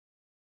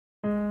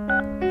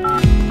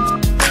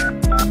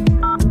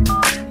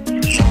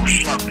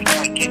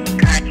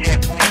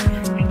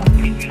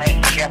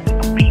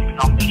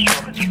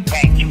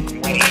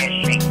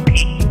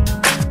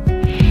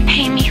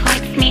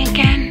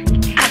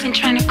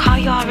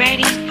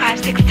already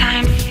 5-6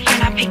 times. You're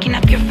not picking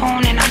up your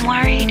phone and I'm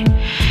worried.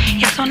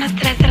 Ya son las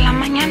 3 de la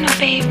mañana,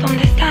 babe,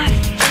 ¿dónde estás?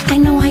 I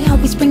know I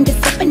always bring this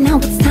up, but now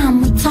it's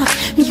time we talk.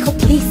 Mijo,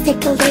 please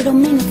take a little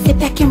minute, sit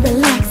back and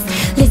relax.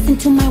 Listen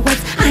to my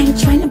words, I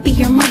ain't trying to be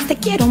your mom. Te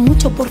quiero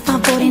mucho, por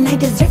favor, and I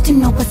deserve to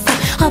know what's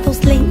up. All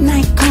those late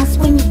night calls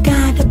when you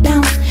gotta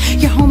bounce.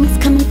 Your homies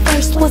coming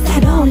first, what's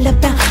that all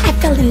about? I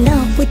fell in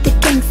love with the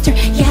gangster,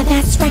 yeah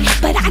that's right.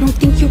 But I don't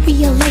think you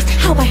realize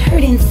how I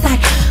hurt inside.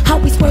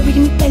 Always worried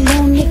me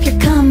pelon if you're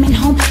coming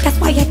home. That's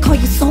why I call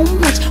you so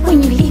much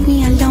when you leave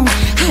me alone.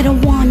 I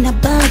don't wanna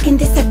bug in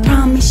this, I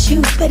promise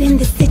you. But in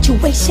this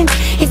situation,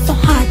 it's so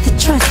hard to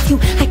trust you.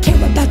 I care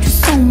about you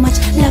so much,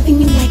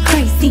 loving you like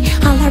crazy.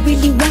 All I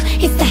really want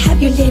is to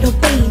have your little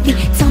baby.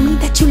 Tell me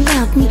that you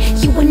love me,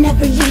 you will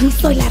never leave me.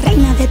 Soy la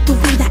reina de tu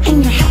vida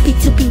and you're happy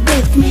to be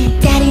with me.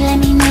 Daddy, let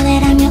me know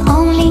that I'm your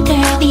only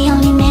girl. The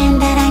only man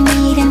that I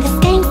need in this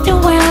gangster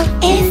world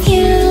is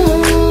you.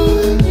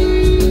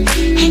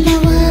 And I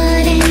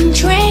wouldn't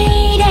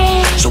trade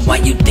it. So why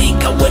you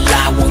think I would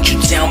lie? Won't you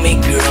tell me,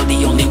 girl?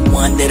 The only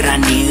one that I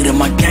need in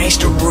my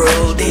gangster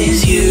world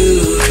is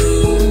you.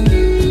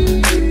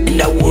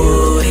 And I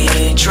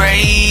wouldn't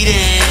trade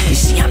it. You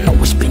see, I know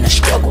it's been a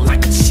struggle, I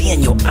can see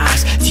in your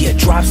eyes.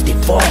 Teardrops, they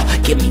fall,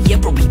 give me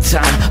every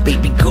time.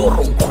 Baby girl,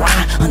 don't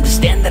cry,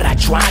 understand that I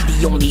tried.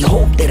 The only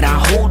hope that I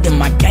hold in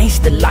my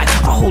gangster life.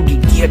 I hold you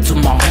dear to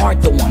my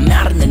heart, though I'm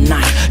out in the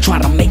night. Try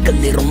to make a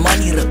little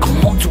money to come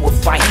home to a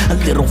fight. A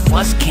little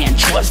fuss, can't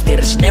trust that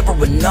it's never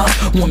enough.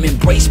 I'm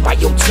embraced by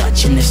your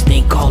touch and this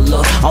thing called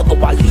love.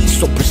 Although I lead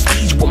so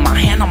prestige with my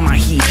hand on my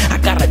heat, I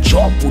got a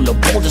jaw full of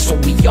boulders so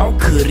we all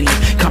could eat.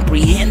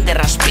 Comprehend that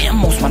I spend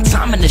most my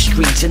time in the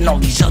streets, and all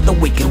these other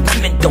wicked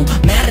women don't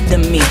matter to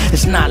me.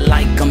 It's not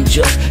like I'm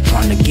just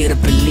trying to get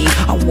up and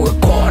leave. I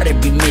work hard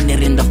every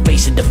minute in the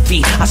face of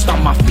defeat. I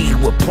stomp my feet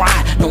with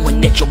pride,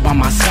 knowing that you're by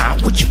my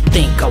side. Would you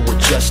think I would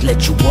just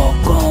let you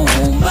walk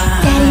on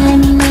by? Daddy, let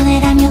me know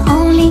that I'm your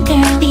only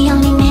girl. The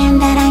only man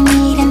that I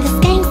need in this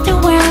gangster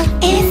world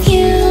is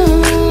you.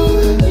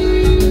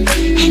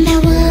 And I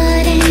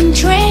wouldn't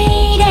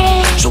trade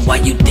it. So why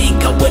you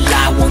think I would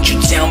lie? Won't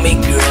you tell me,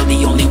 girl?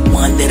 The only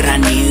one that I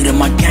need in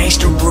my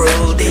gangster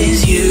world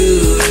is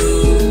you.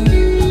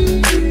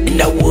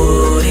 And I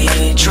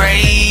wouldn't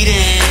trade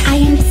it. I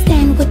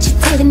understand what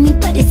you're telling me,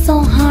 but it's so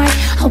hard.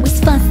 Always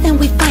fuss and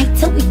we fight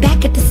till we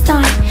back at the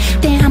start.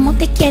 Te amo,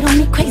 te quiero,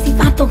 mi crazy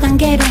vato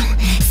ganguero.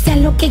 Sé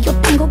lo que yo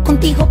tengo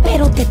contigo,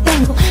 pero te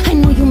tengo. I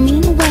know you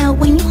mean well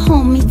when you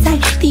hold me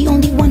tight. The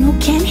only one who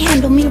can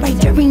handle me right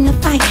during the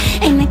fight.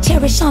 And I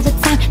cherish all the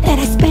time that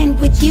I spend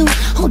with you.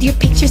 Hold your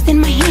pictures in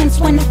my hands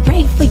when I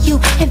pray for you.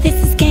 If this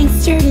is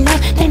gangster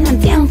love, then I'm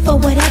down for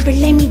whatever.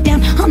 Lay me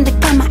down on the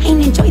cama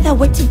and enjoy that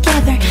we're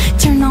together.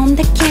 Turn on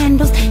the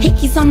candles,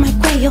 hickeys on my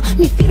cuello.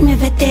 Mi firme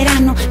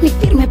veterano, mi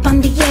firme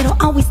pandillero.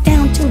 Always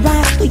down to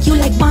ride for you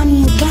like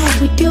Bonnie and Clyde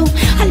we do.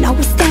 I'll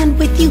always stand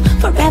with you,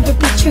 forever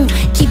be true.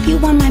 Keep you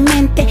on my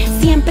mente,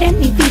 siempre en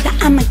mi vida.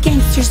 I'm a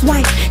gangster's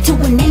wife, to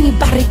an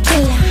anybody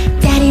killer.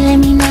 Daddy, let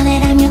me know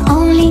that I'm your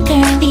only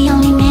girl. The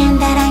only man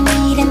that I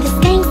need in this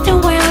gangster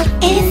world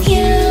is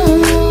you.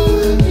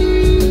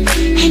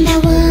 And I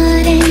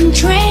wouldn't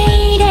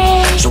trade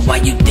it. So why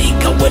you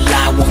think I would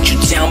lie? Won't you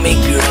tell me,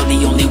 girl?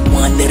 The only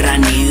one that I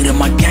need in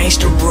my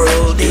gangster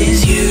world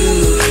is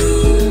you.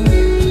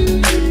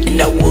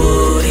 And I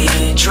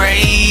wouldn't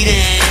trade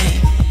it.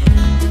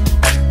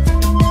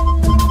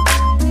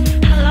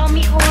 Hello,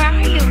 mijo, where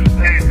are you?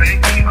 Hey,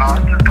 baby, I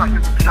just got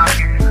you some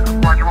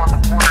shotties while you're on the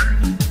border.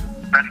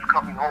 Thanks for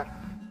coming home.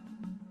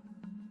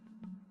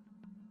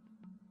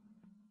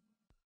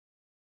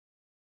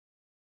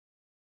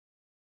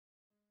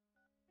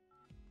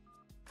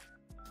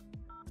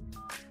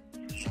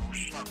 So,